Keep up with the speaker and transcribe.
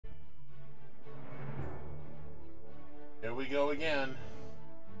go again.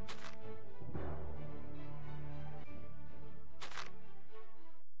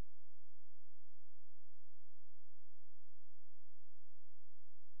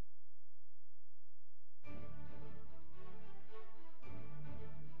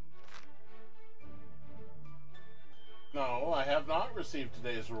 No, I have not received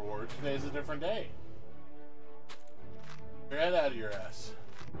today's reward. Today's a different day. Get your head out of your ass.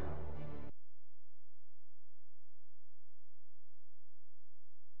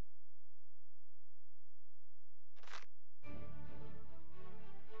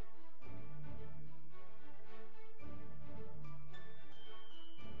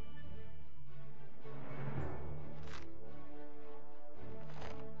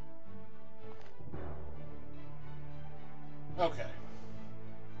 Okay.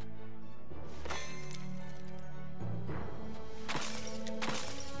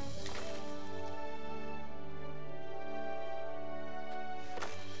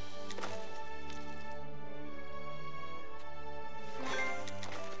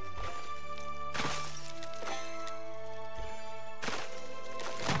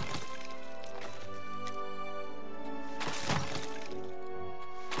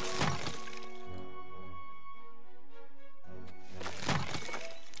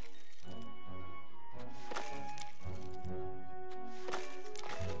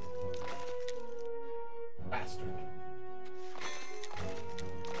 Bastard.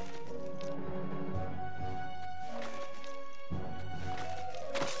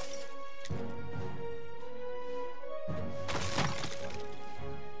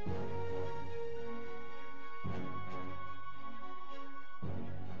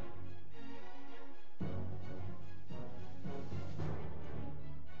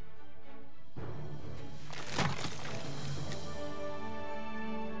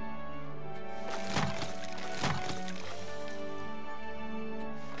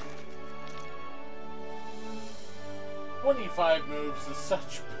 "25 moves is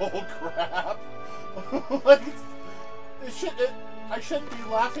such bull crap." Like, I shouldn't be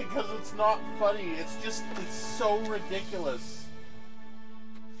laughing because it's not funny. It's so ridiculous.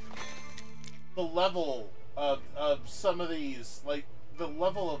 The level of some of these, like, the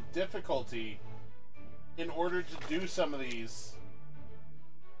level of difficulty in order to do some of these,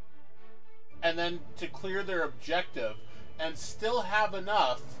 and then to clear their objective and still have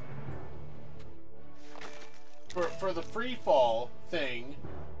enough for the free fall thing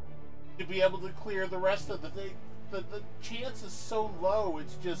to be able to clear the rest of the thing. The chance is so low,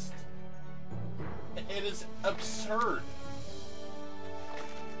 it's just, it is absurd.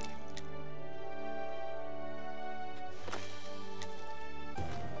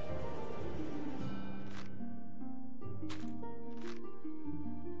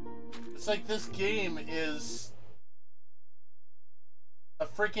 It's like this game is a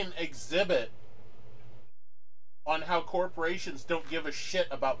freaking exhibit on how corporations don't give a shit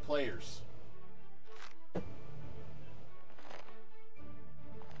about players.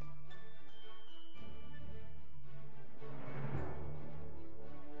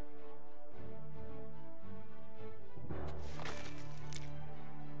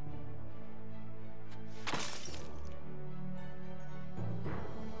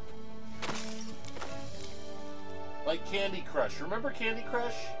 Like Candy Crush. Remember Candy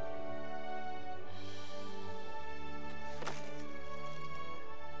Crush?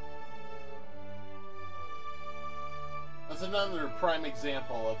 That's another prime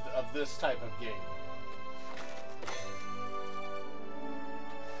example of this type of game.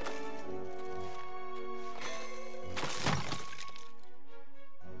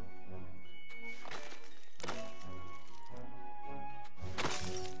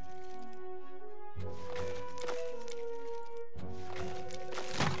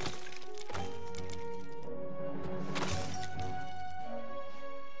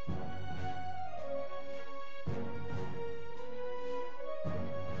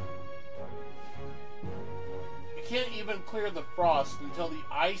 Can't even clear the frost until the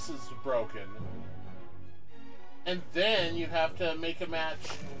ice is broken, and then you have to make a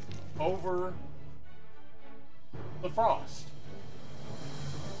match over the frost.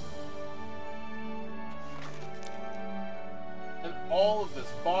 And all of this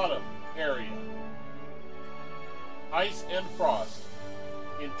bottom area, ice and frost,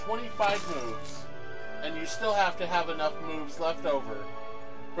 in 25 moves, and you still have to have enough moves left over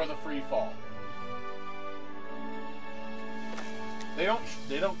for the free fall. They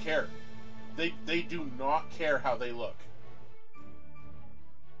don't care. They do not care how they look.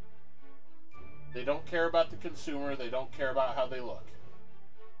 They don't care about the consumer. They don't care about how they look.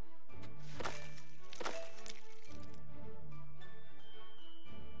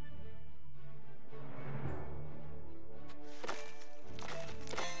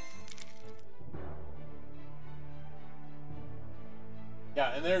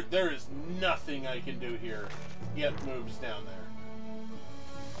 Yeah, and there is nothing I can do here. Yet moves down there.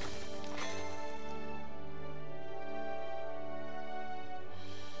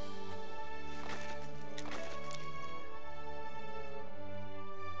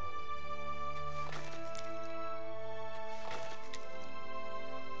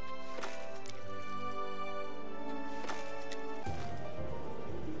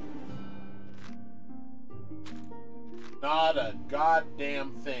 Not a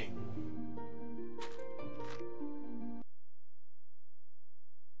goddamn thing.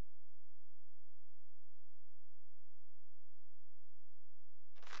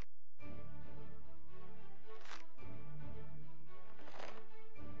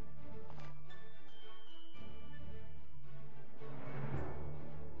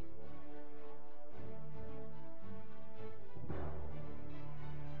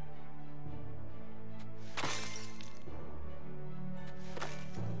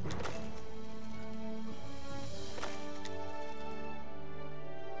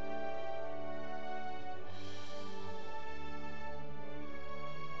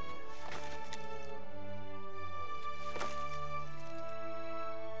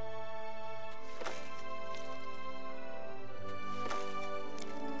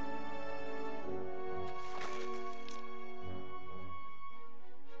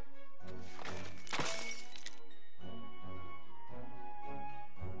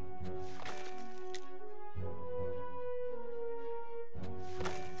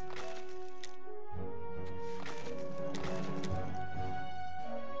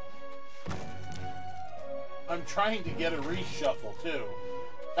 I'm trying to get a reshuffle too.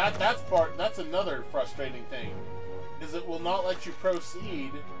 That's another frustrating thing, is it will not let you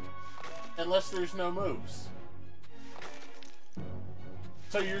proceed unless there's no moves.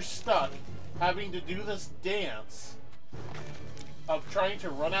 So you're stuck having to do this dance of trying to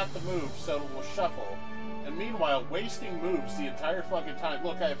run out the moves so it will shuffle, and meanwhile wasting moves the entire fucking time.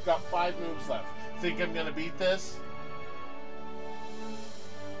 Look, I've got 5 moves left. Think I'm gonna beat this?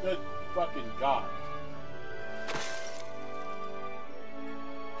 Good fucking God.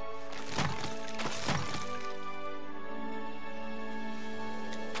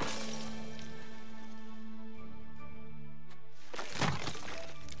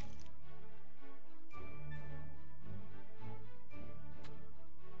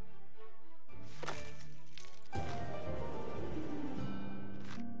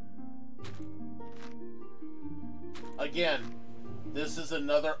 Again, this is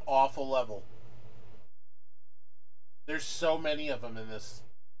another awful level. There's so many of them in this.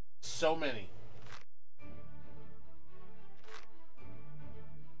 So many.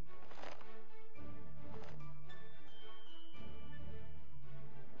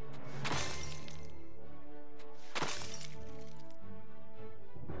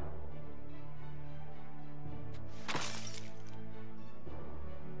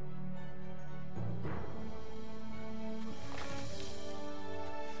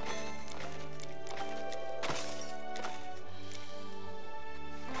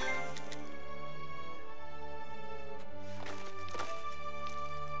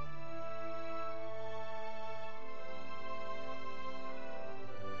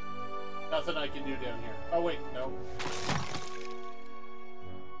 Nothing I can do down here. Oh wait, no.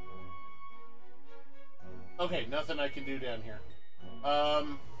 Okay, nothing I can do down here. I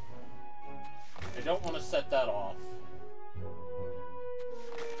don't want to set that off.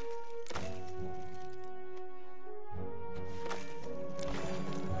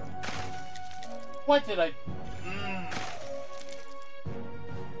 What did I...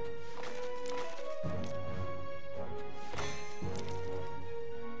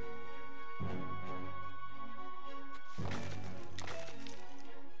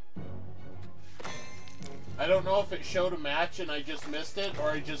 I don't know if it showed a match and I just missed it, or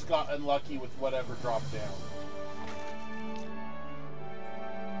I just got unlucky with whatever dropped down.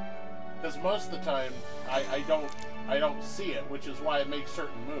 Because most of the time, I don't see it, which is why I make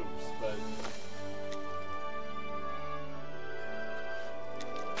certain moves, but...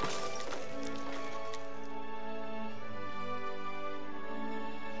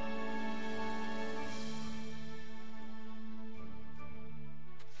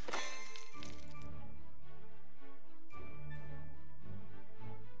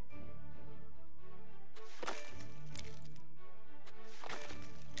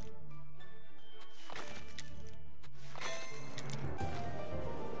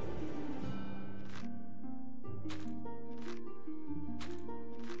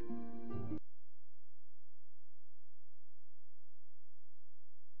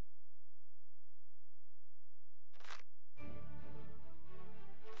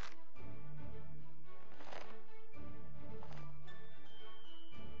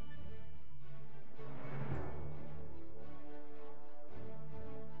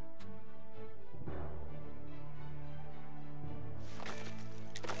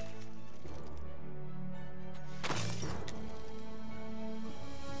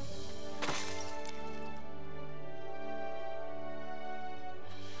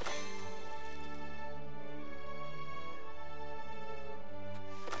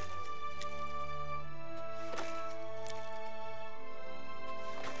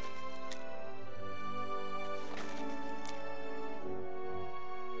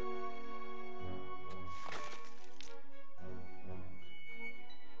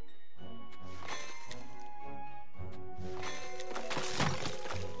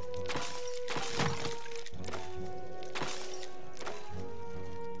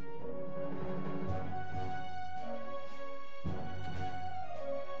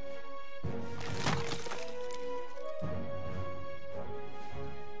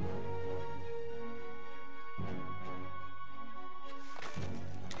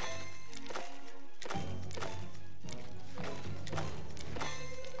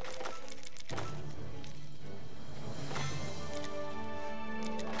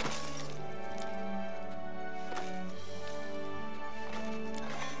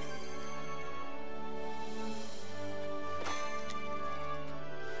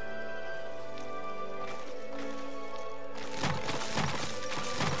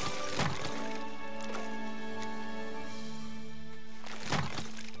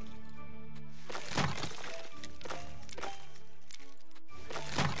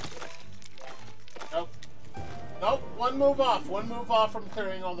 one move off from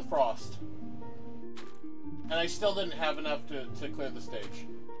clearing all the frost. And I still didn't have enough to clear the stage.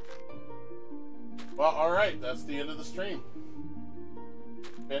 Well, alright, that's the end of the stream.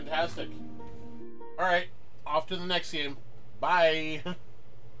 Fantastic. Alright, off to the next game. Bye!